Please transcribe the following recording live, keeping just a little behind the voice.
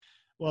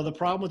Well, the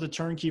problem with the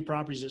turnkey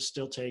properties, it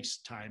still takes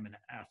time and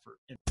effort.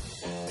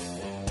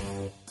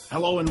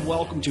 Hello and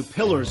welcome to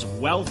Pillars of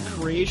Wealth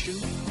Creation,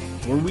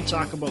 where we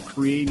talk about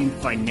creating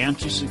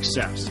financial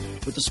success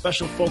with a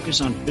special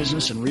focus on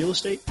business and real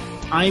estate.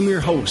 I'm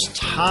your host,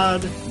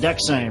 Todd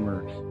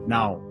Dexheimer.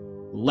 Now,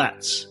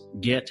 let's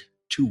get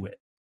to it.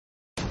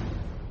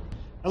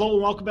 Hello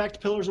and welcome back to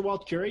Pillars of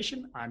Wealth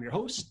Curation. I'm your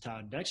host,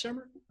 Todd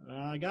Dexheimer.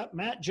 I got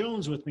Matt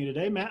Jones with me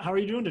today. Matt, how are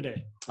you doing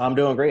today? I'm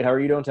doing great. How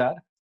are you doing, Todd?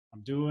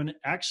 I'm doing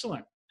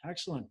excellent.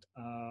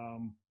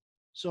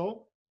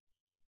 So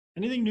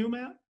anything new,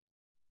 Matt,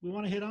 we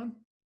want to hit on?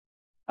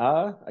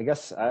 I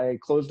guess I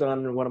closed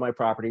on one of my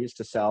properties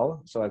to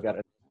sell. So I've got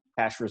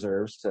cash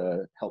reserves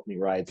to help me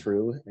ride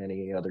through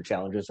any other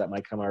challenges that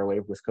might come our way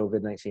with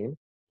COVID-19.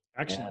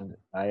 Excellent. And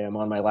I am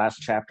on my last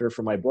chapter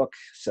for my book.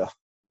 So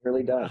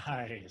really done.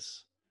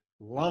 Nice.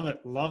 Love it.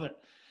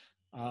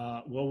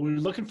 Well, we're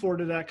looking forward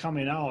to that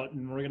coming out,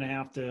 and we're going to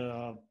have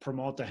to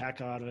promote the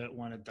heck out of it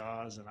when it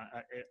does. And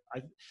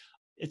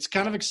it's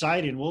kind of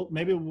exciting. Well,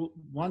 maybe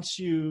once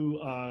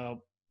you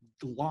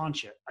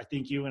launch it, I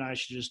think you and I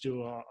should just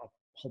do a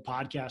whole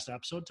podcast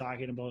episode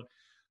talking about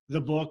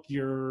the book,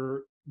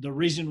 the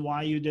reason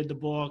why you did the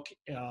book,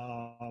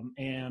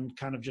 and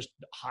kind of just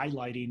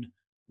highlighting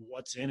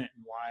what's in it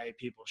and why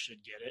people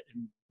should get it.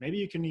 And maybe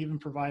you can even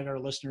provide our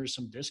listeners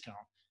some discount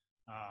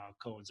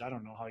codes. I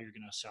don't know how you're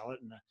going to sell it.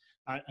 And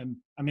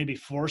I may be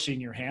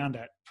forcing your hand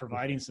at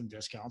providing some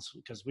discounts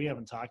because we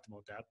haven't talked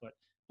about that, but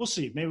we'll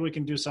see. Maybe we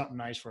can do something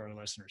nice for our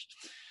listeners.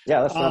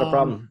 Yeah, that's not a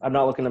problem. I'm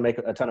not looking to make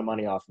a ton of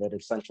money off of it.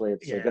 Essentially,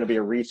 it's going to be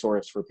a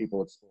resource for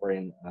people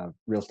exploring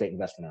real estate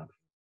investing out.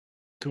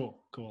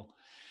 Cool.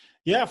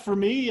 Yeah, for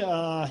me,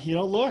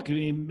 look, I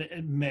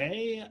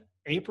mean,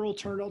 April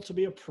turned out to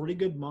be a pretty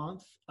good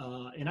month.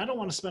 And I don't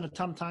want to spend a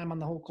ton of time on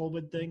the whole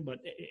COVID thing, but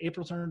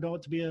April turned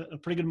out to be a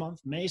pretty good month.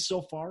 May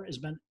so far has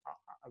been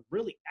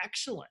really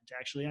excellent,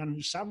 actually, on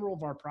several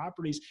of our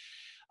properties.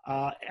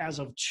 As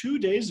of 2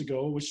 days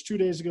ago, let's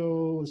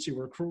see,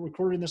 we're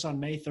recording this on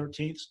May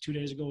 13th. 2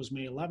 days ago was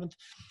May 11th.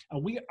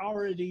 We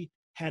already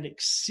had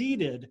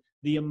exceeded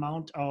the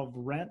amount of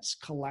rents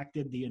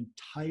collected the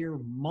entire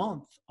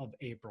month of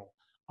April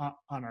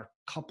on a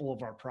couple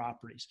of our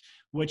properties,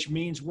 which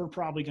means we're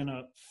probably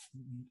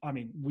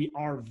we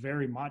are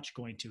very much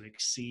going to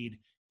exceed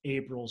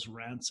April's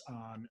rents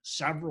on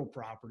several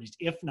properties,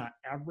 if not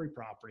every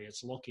property.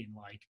 It's looking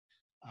like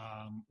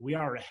we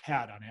are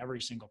ahead on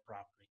every single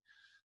property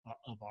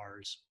of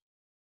ours,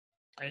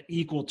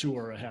 equal to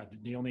or ahead.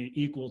 The only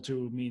equal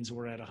to means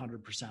we're at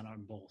 100%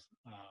 on both.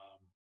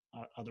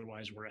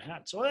 Otherwise we're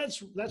ahead. So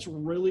that's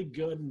really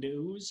good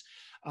news.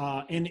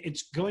 And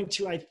it's going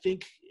to, I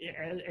think,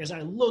 as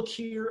I look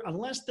here,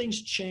 unless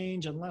things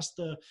change, unless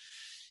the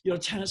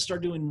tenants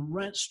start doing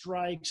rent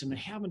strikes, and they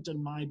haven't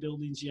done my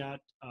buildings yet.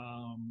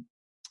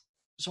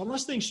 So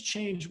unless things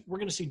change, we're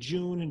going to see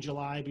June and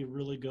July be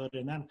really good.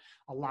 And then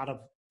a lot of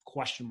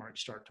question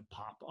marks start to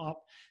pop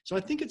up. So I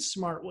think it's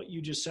smart what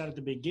you just said at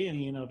the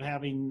beginning of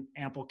having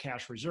ample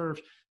cash reserves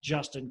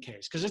just in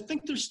case. Because I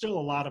think there's still a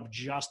lot of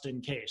just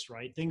in case,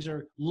 right? Things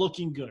are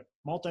looking good.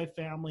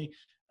 Multifamily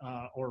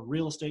or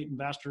real estate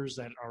investors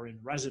that are in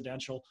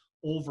residential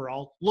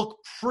overall look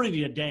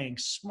pretty dang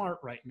smart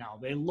right now.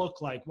 They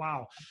look like,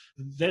 wow,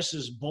 this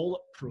is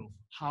bulletproof.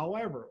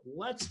 However,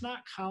 let's not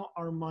count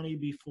our money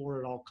before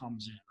it all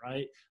comes in,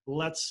 right?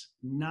 Let's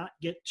not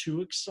get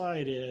too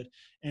excited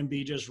and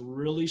be just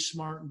really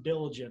smart and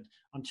diligent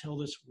until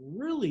this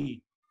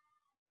really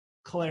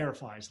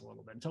clarifies a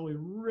little bit, until we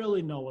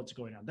really know what's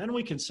going on. Then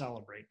we can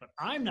celebrate, but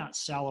I'm not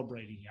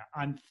celebrating yet.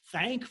 I'm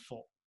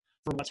thankful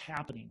for what's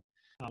happening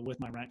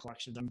with my rent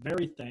collections. I'm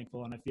very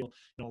thankful, and I feel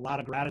a lot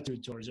of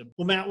gratitude towards it.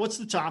 Well, Matt, what's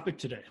the topic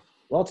today?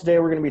 Well, today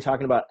we're going to be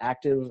talking about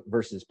active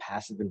versus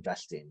passive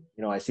investing.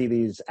 I see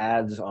these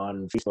ads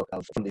on Facebook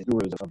from these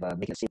gurus of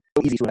making it seem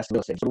so easy to invest in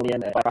real estate. So buy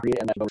a property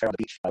and then go share on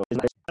the beach.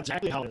 That's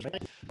exactly how it is,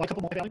 right? Buy a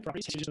couple multifamily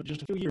properties,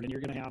 just a few years, and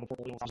you're going to have a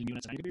portfolio of 1,000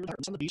 units, and you're going to be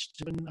retired on the beach,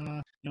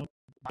 sipping,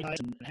 guys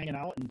and hanging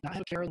out, and not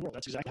have a care in the world.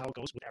 That's exactly how it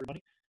goes with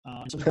everybody.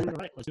 So the guru,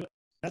 right? Let's do it.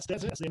 That's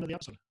it. That's the end of the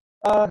episode.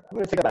 I'm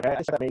going to take that back.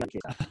 I said that maybe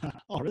in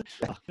Oh, really?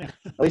 Oh, man.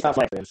 At least not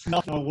my friends.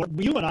 No,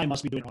 you and I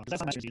must be doing it wrong, because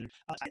that's not my experience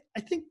either. I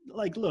think,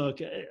 look,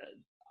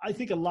 I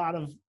think a lot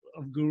of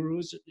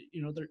gurus,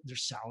 they're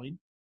selling.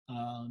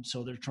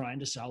 So they're trying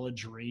to sell a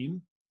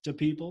dream to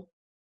people.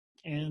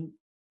 And,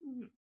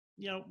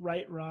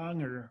 right,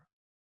 wrong, or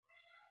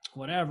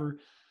whatever,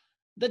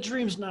 the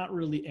dream's not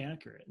really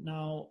accurate.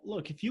 Now,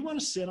 look, if you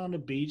want to sit on the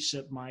beach,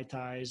 sip Mai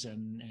Tais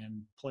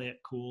and play it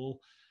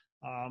cool,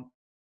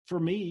 for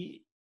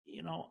me,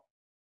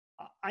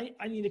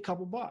 I need a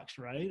couple bucks,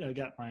 right? I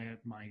got my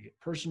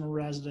personal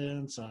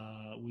residence.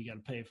 We got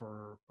to pay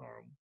for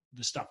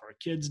the stuff our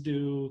kids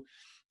do,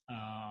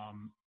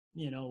 and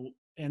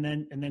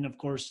then of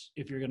course,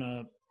 if you're going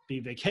to be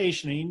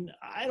vacationing,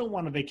 I don't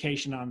want a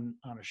vacation on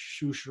a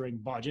shoestring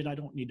budget. I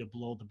don't need to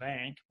blow the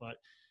bank, but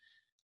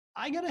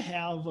I got to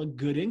have a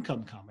good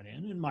income coming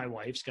in, and my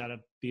wife's got to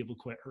be able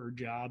to quit her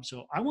job.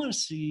 So I want to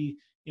see,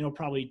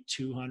 probably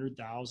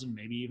 200,000,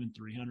 maybe even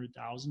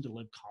 300,000 to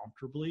live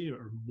comfortably,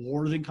 or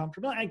more than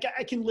comfortably.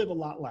 I can live a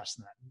lot less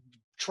than that.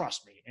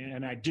 Trust me.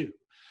 And I do.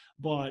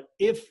 But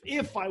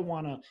if I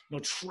want to,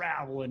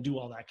 travel and do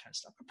all that kind of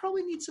stuff, I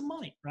probably need some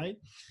money, right?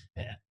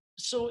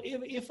 So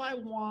if I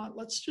want,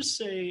 let's just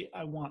say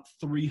I want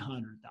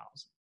 300,000.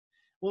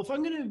 Well, if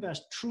I'm going to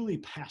invest truly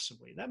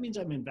passively, that means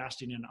I'm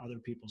investing in other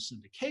people's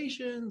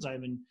syndications.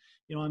 I'm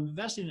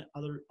investing in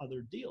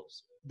other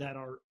deals that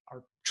are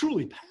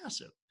truly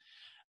passive.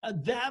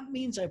 That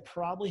means I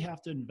probably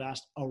have to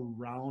invest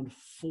around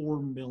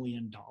 $4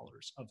 million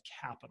of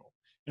capital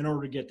in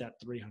order to get that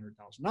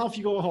 300,000. Now, if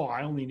you go,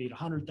 I only need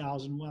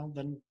 100,000, well,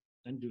 then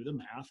do the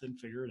math and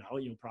figure it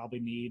out. You'll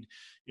probably need,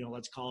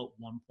 let's call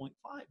it 1.5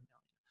 million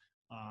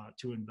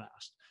to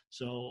invest.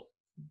 So,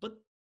 but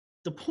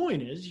the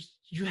point is,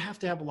 you have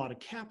to have a lot of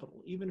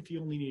capital. Even if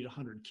you only need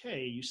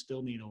 100K, you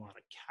still need a lot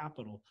of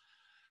capital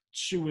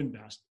to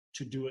invest,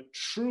 to do it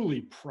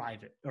truly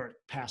private or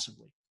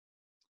passively.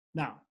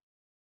 Now,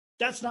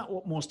 that's not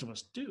what most of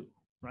us do,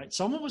 right?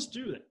 Some of us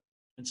do that,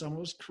 and some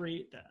of us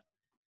create that,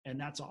 and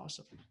that's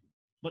awesome.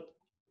 But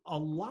a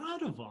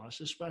lot of us,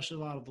 especially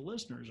a lot of the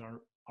listeners,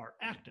 are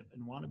active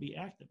and want to be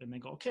active, and they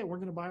go, okay, we're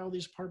going to buy all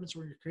these apartments,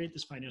 we're going to create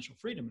this financial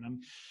freedom.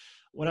 And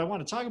what I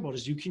want to talk about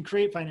is you can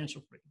create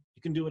financial freedom.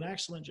 You can do an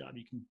excellent job.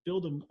 You can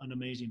build an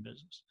amazing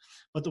business.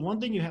 But the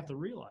one thing you have to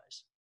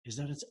realize is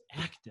that it's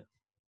active.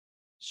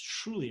 It's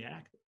truly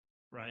active,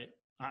 right?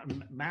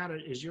 Matt,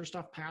 is your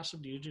stuff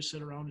passive? Do you just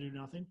sit around and do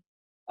nothing?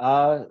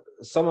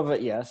 Some of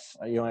it, yes.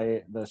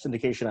 The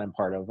syndication I'm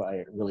part of,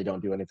 I really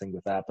don't do anything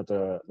with that. But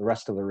the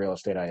rest of the real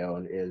estate I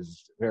own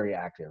is very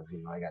active.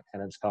 I got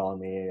tenants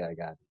calling me. I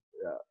got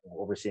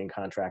overseeing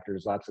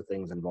contractors, lots of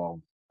things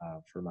involved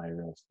for my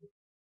real estate.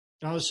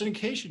 Now, the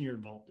syndication you're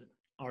involved in,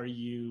 are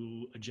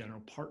you a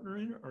general partner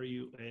in it, or are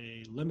you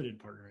a limited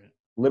partner in it?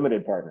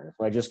 Limited partner.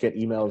 So I just get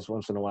emails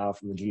once in a while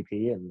from the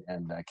GP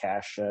and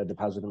cash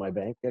deposit in my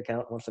bank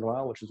account once in a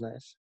while, which is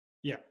nice.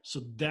 Yeah.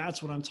 So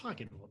that's what I'm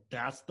talking about.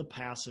 That's the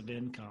passive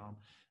income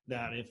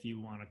that if you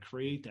want to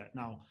create that.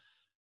 Now,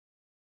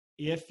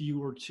 if you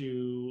were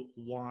to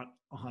want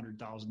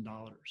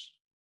 $100,000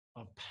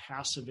 of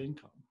passive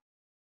income,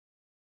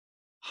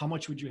 how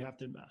much would you have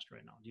to invest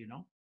right now? Do you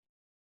know?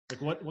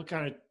 Like what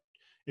kind of,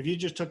 if you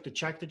just took the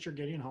check that you're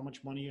getting, how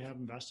much money you have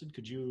invested,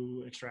 could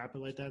you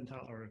extrapolate that and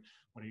tell, or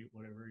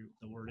whatever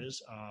the word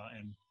is,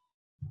 and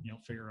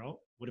figure out,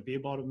 would it be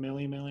about $1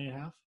 million, $1.5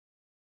 million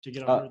to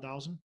get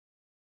 100,000?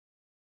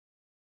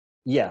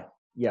 Yeah.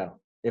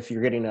 If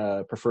you're getting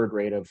a preferred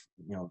rate of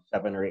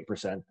 7 or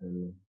 8%,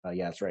 then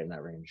yeah, it's right in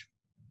that range.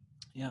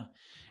 Yeah,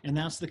 and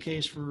that's the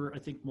case for I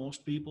think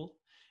most people.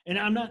 And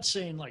I'm not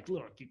saying like,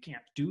 look, you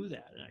can't do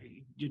that.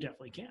 You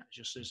definitely can.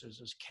 It's just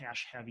this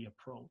cash heavy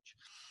approach.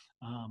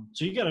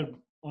 So you got to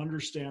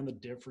understand the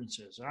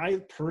differences. I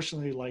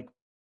personally like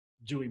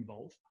doing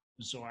both.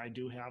 And so I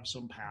do have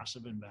some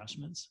passive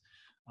investments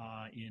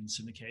in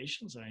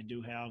syndications, and I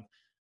do have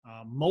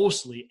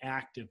mostly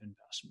active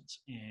investments.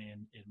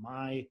 And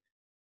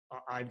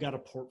I've got a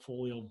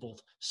portfolio of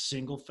both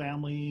single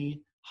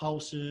family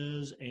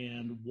houses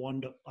and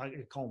I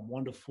call them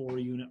 1 to 4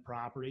 unit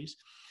properties.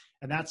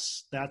 And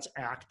that's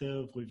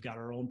active. We've got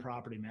our own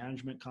property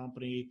management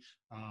company.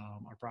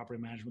 Our property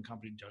management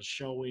company does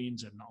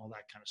showings and all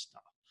that kind of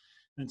stuff.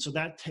 And so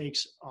that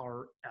takes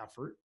our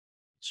effort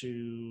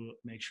to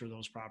make sure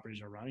those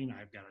properties are running.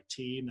 I've got a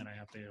team that I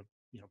have to,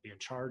 be in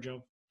charge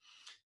of.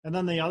 And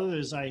then the other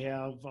is I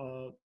have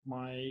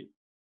my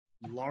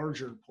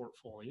larger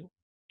portfolio.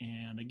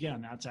 And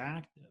again, that's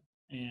active.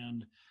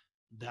 And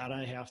that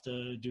I have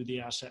to do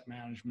the asset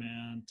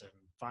management and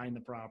find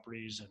the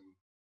properties and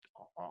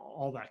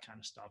all that kind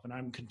of stuff. And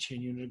I'm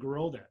continuing to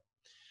grow that.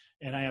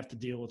 And I have to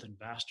deal with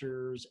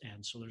investors.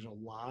 And so there's a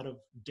lot of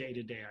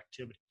day-to-day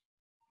activity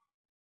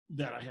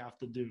that I have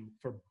to do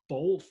for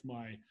both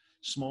my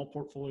small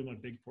portfolio, my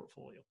big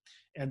portfolio.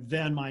 And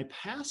then my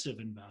passive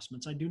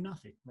investments, I do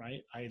nothing,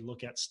 right? I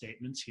look at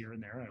statements here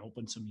and there. I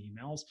open some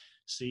emails,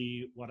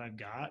 see what I've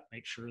got,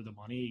 make sure the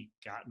money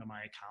got into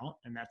my account,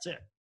 and that's it.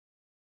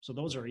 So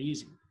those are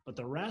easy. But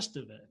the rest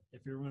of it,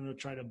 if you're going to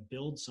try to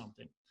build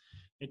something,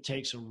 it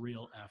takes a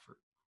real effort,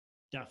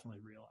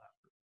 definitely real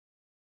effort.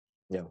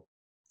 Yeah.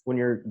 When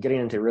you're getting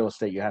into real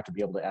estate, you have to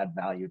be able to add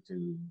value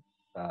to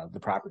the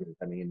property.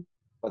 I mean,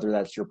 whether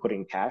that's you're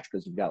putting cash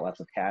because you've got lots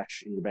of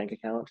cash in your bank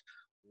account,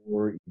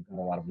 or you've got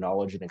a lot of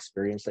knowledge and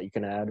experience that you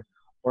can add,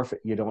 or if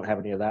you don't have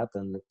any of that,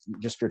 then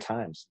just your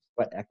time,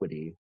 sweat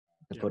equity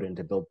to put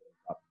into build.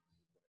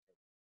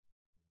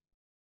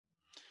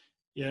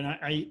 Yeah, and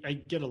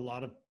I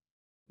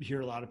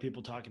hear a lot of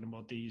people talking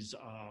about these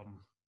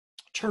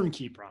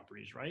turnkey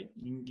properties, right?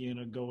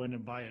 You go in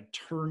and buy a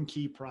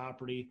turnkey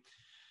property.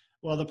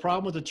 Well, the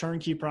problem with the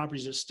turnkey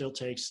properties, it still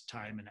takes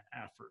time and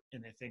effort.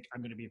 And they think,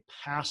 I'm going to be a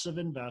passive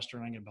investor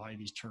and I'm going to buy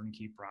these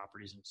turnkey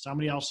properties and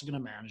somebody else is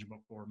going to manage them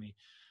for me.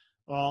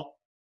 Well,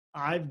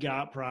 I've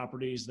got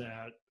properties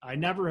that I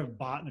never have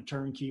bought in a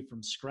turnkey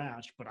from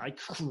scratch, but I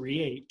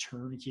create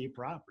turnkey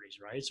properties,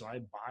 right? So I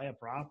buy a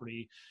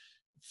property,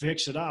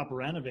 fix it up,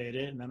 renovate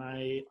it, and then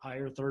I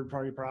hire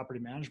third-party property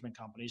management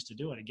companies to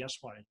do it. And guess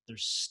what? They're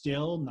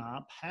still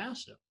not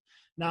passive.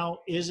 Now,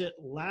 is it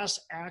less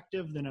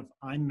active than if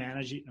I'm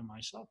managing it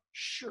myself?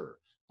 Sure.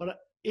 But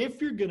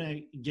if you're going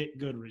to get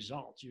good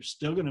results, you're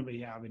still going to be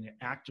having to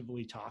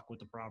actively talk with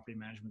the property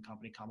management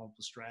company, come up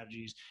with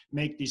strategies,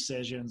 make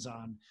decisions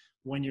on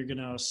when you're going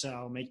to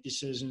sell, make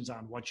decisions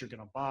on what you're going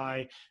to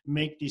buy,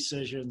 make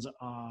decisions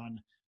on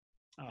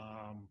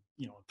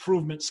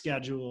improvement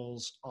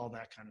schedules, all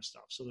that kind of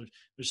stuff. So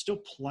there's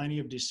still plenty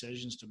of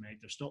decisions to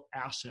make. There's still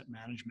asset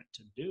management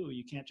to do.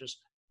 You can't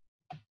just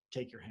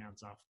take your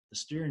hands off the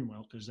steering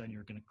wheel, because then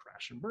you're going to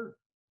crash and burn.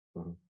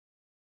 Mm-hmm.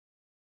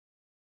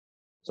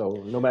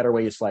 So no matter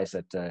where you slice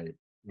it,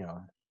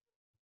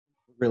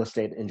 real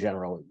estate in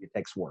general, it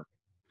takes work.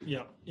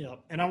 Yeah.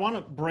 And I want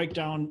to break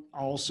down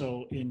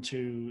also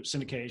into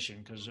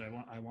syndication, because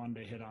I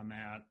wanted to hit on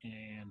that.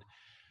 And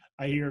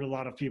I hear a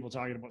lot of people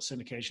talking about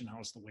syndication, how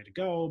it's the way to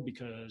go,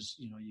 because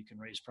you can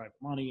raise private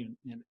money,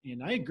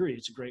 and I agree,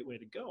 it's a great way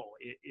to go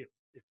if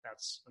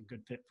that's a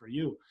good fit for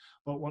you.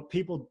 But what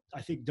people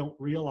I think don't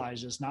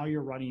realize is now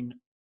you're running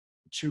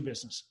two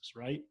businesses,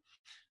 right?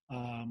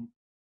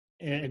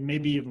 And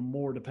maybe even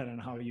more depending on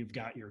how you've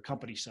got your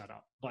company set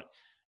up. But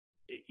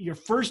your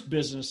first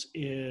business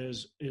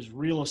is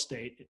real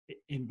estate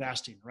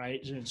investing,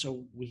 right? And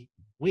so we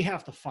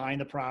have to find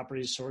the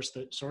properties, source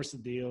the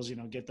deals,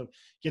 get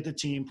the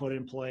team put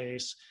in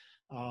place,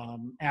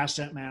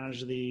 asset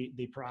manage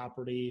the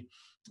property,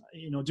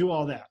 do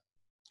all that.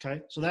 Okay,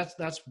 so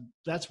that's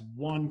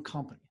one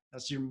company.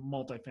 That's your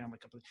multifamily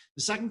company.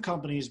 The second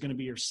company is going to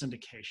be your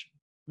syndication.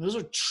 Those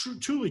are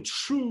truly,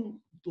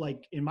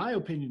 like in my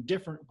opinion,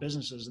 different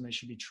businesses, and they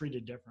should be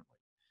treated differently.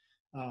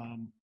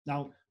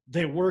 Now,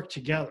 they work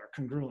together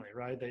congruently,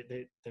 right?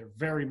 They're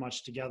very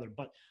much together,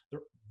 but they're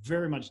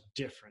very much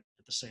different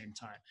at the same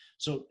time.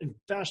 So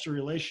investor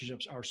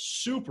relationships are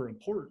super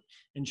important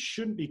and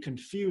shouldn't be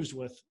confused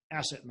with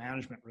asset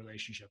management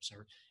relationships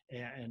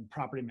and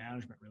property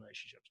management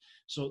relationships.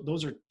 So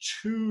those are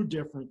two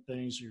different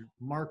things. You're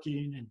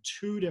marketing in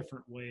two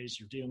different ways.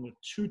 You're dealing with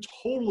two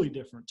totally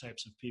different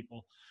types of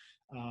people.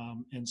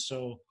 And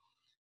so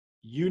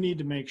you need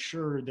to make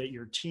sure that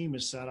your team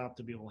is set up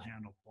to be able to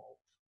handle both.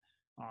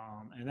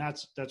 And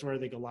that's where I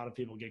think a lot of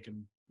people get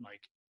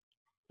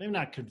maybe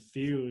not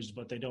confused,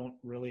 but they don't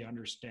really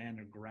understand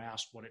or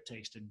grasp what it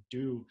takes to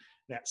do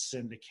that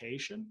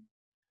syndication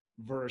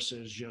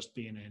versus just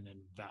being an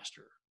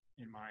investor.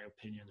 In my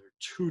opinion, they're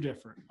two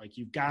different. Like,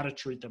 you've got to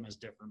treat them as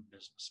different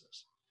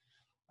businesses.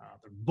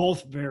 They're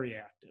both very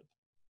active.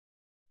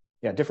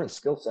 Yeah, different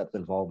skill sets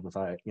involved with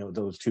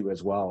those two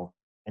as well,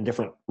 and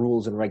different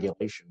rules and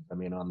regulations. I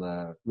mean, on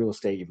the real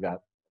estate, you've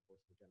got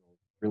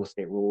real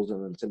estate rules,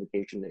 and then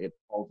syndication, it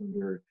falls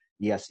under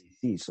the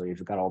SEC. So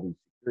you've got all these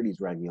securities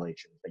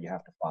regulations that you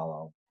have to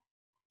follow.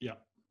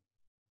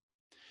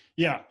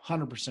 Yeah,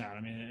 100%.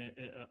 I mean,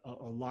 a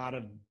lot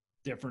of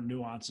different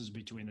nuances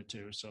between the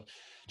two. So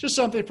just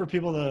something for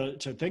people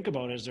to think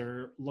about as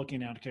they're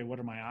looking at, okay, what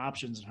are my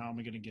options and how am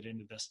I going to get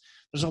into this?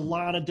 There's a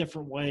lot of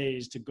different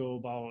ways to go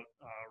about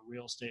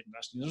real estate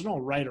investing. There's no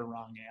right or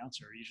wrong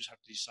answer. You just have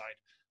to decide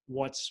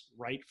what's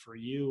right for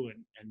you,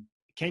 and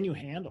can you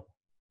handle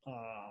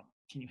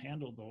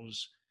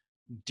those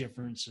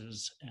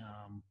differences?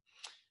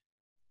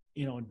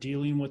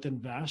 Dealing with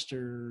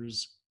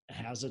investors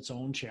has its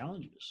own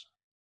challenges.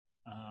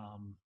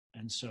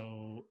 And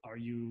so are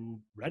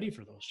you ready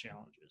for those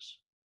challenges?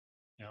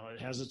 It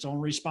has its own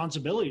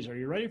responsibilities. Are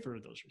you ready for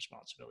those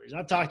responsibilities?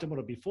 I've talked about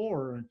it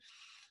before, and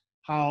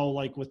how,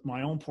 like, with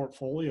my own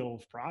portfolio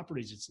of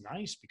properties, it's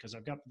nice because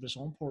I've got this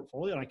own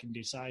portfolio and I can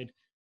decide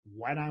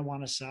when I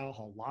want to sell,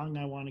 how long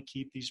I want to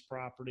keep these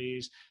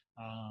properties,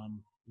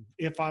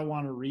 if I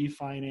want to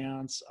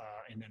refinance,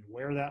 and then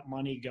where that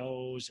money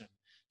goes. And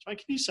so I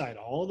can decide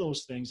all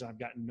those things. I've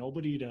got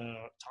nobody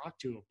to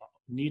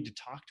need to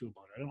talk to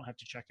about it. I don't have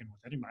to check in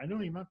with anybody. I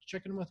don't even have to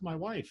check in with my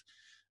wife.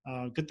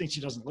 Good thing she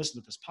doesn't listen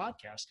to this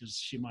podcast, because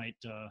she might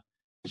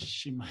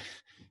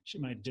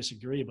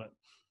disagree. But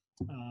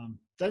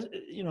that's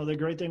the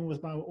great thing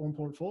with my own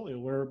portfolio,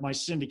 where my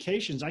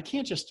syndications, I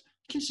can't just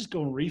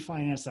go and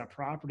refinance that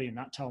property and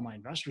not tell my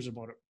investors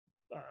about it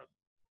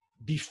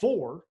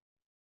before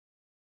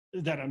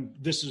that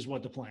this is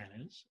what the plan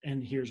is,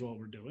 and here's what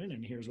we're doing,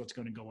 and here's what's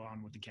going to go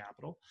on with the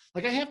capital.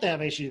 Like, I have to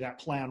have actually that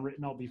plan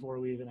written out before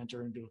we even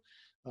enter into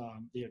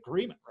the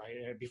agreement,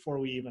 right? Before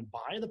we even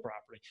buy the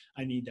property,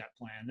 I need that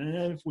plan. And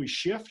then if we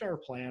shift our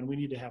plan, we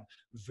need to have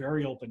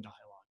very open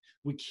dialogue.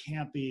 We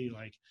can't be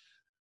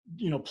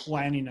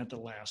planning at the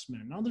last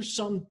minute. Now, there's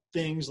some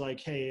things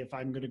like, hey, if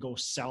I'm going to go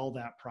sell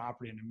that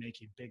property and I'm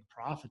making big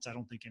profits, I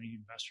don't think any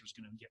investor is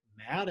going to get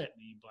mad at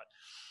me. But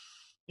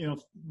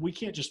we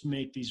can't just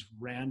make these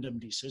random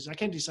decisions. I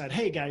can't decide,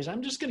 hey guys,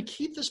 I'm just going to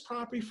keep this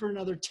property for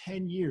another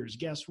 10 years.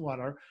 Guess what?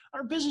 Our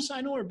business, I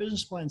know our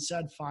business plan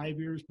said 5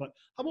 years, but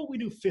how about we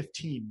do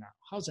 15 now?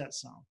 How's that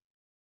sound?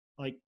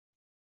 Like,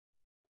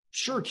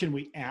 Sure, can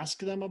we ask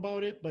them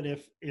about it? But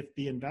if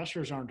the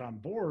investors aren't on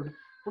board,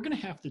 we're going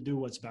to have to do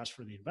what's best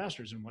for the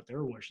investors and what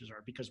their wishes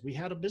are, because we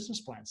had a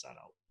business plan set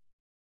out.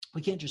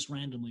 We can't just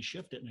randomly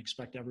shift it and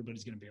expect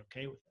everybody's going to be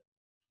okay with it.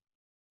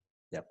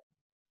 Yep.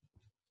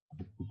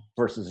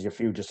 Versus if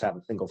you just have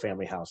a single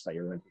family house that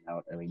you're renting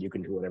out, I mean, you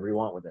can do whatever you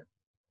want with it.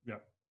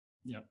 Yep.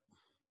 Yep.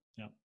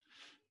 Yep.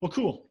 Well,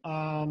 cool.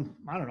 I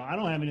don't know. I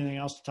don't have anything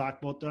else to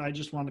talk about. I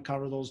just wanted to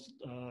cover those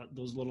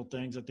little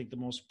things. I think the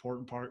most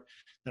important part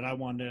that I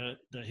wanted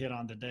to hit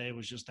on today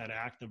was just that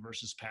active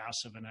versus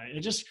passive. And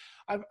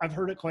I've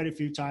heard it quite a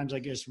few times, I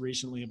guess,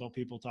 recently, about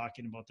people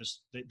talking about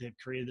this. They've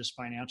created this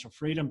financial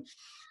freedom,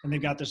 and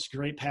they've got this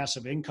great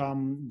passive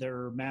income.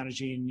 They're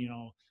managing,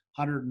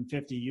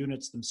 150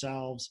 units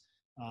themselves,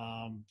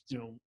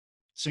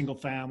 single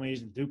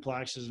families and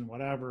duplexes and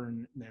whatever,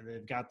 and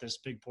they've got this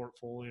big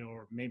portfolio,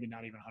 or maybe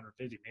not even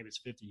 150, maybe it's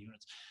 50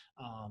 units,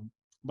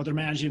 but they're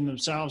managing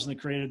themselves, and they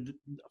created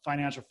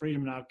financial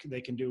freedom. Now they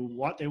can do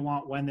what they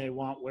want, when they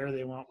want, where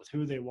they want, with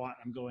who they want.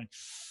 I'm going,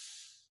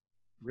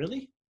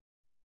 really?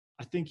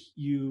 I think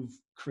you've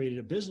created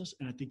a business,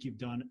 and I think you've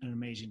done an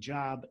amazing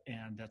job,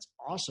 and that's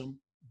awesome,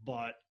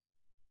 but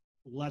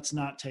let's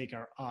not take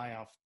our eye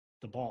off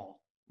the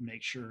ball.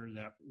 Make sure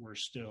that we're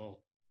still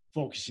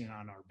focusing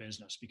on our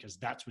business, because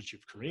that's what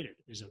you've created,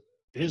 is a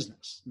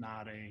business,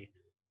 not a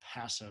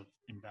passive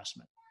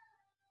investment.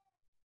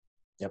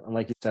 Yep. And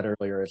like you said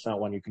earlier, it's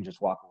not one you can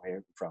just walk away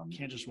from. You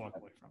can't just walk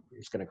away from. You're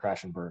just going to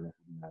crash and burn it.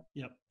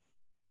 Yep.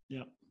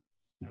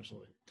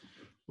 Absolutely.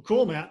 Well,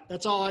 cool, Matt.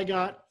 That's all I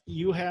got.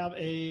 You have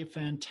a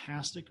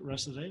fantastic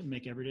rest of the day, and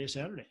make every day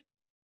Saturday.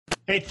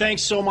 Hey,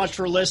 thanks so much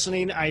for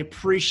listening. I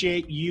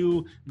appreciate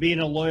you being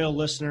a loyal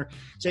listener.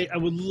 I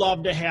would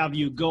love to have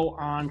you go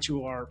on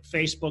to our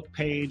Facebook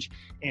page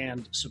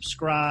and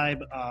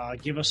subscribe.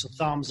 Give us a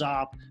thumbs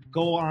up.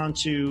 Go on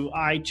to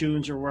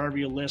iTunes or wherever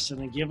you listen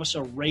and give us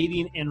a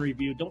rating and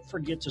review. Don't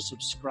forget to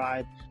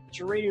subscribe.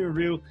 Your rating and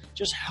review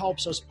just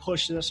helps us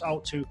push this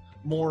out to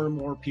more and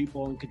more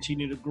people and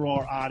continue to grow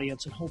our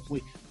audience, and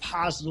hopefully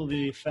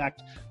positively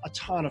affect a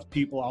ton of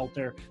people out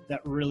there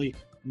that really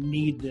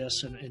need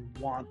this and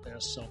want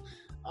this. So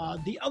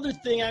the other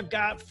thing I've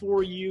got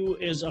for you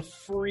is a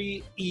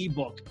free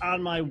ebook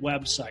on my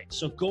website.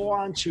 So go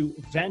on to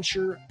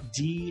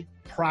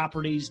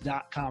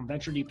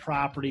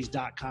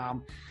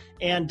VentureDProperties.com,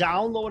 and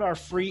download our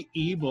free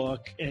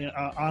ebook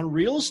on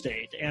real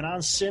estate and on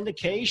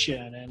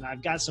syndication. And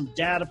I've got some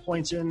data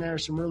points in there,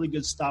 some really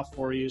good stuff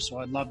for you. So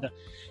I'd love to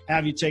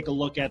have you take a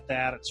look at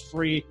that. It's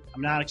free.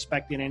 I'm not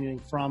expecting anything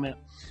from it.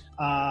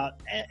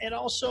 And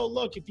also,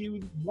 look, if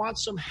you want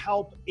some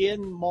help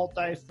in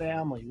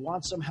multifamily,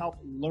 want some help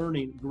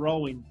learning,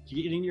 growing,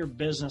 getting your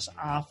business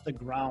off the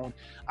ground,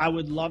 I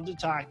would love to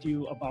talk to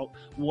you about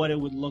what it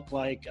would look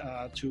like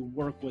to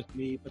work with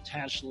me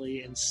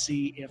potentially and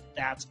see if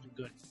that's a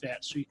good fit.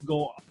 So you can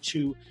go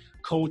to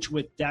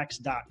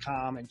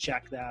coachwithdex.com and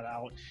check that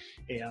out,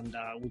 and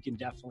we can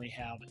definitely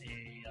have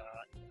a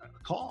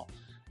call.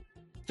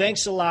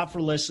 Thanks a lot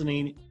for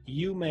listening.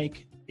 You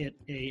make it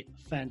a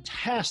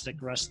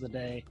fantastic rest of the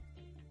day.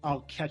 I'll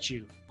catch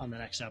you on the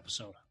next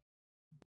episode.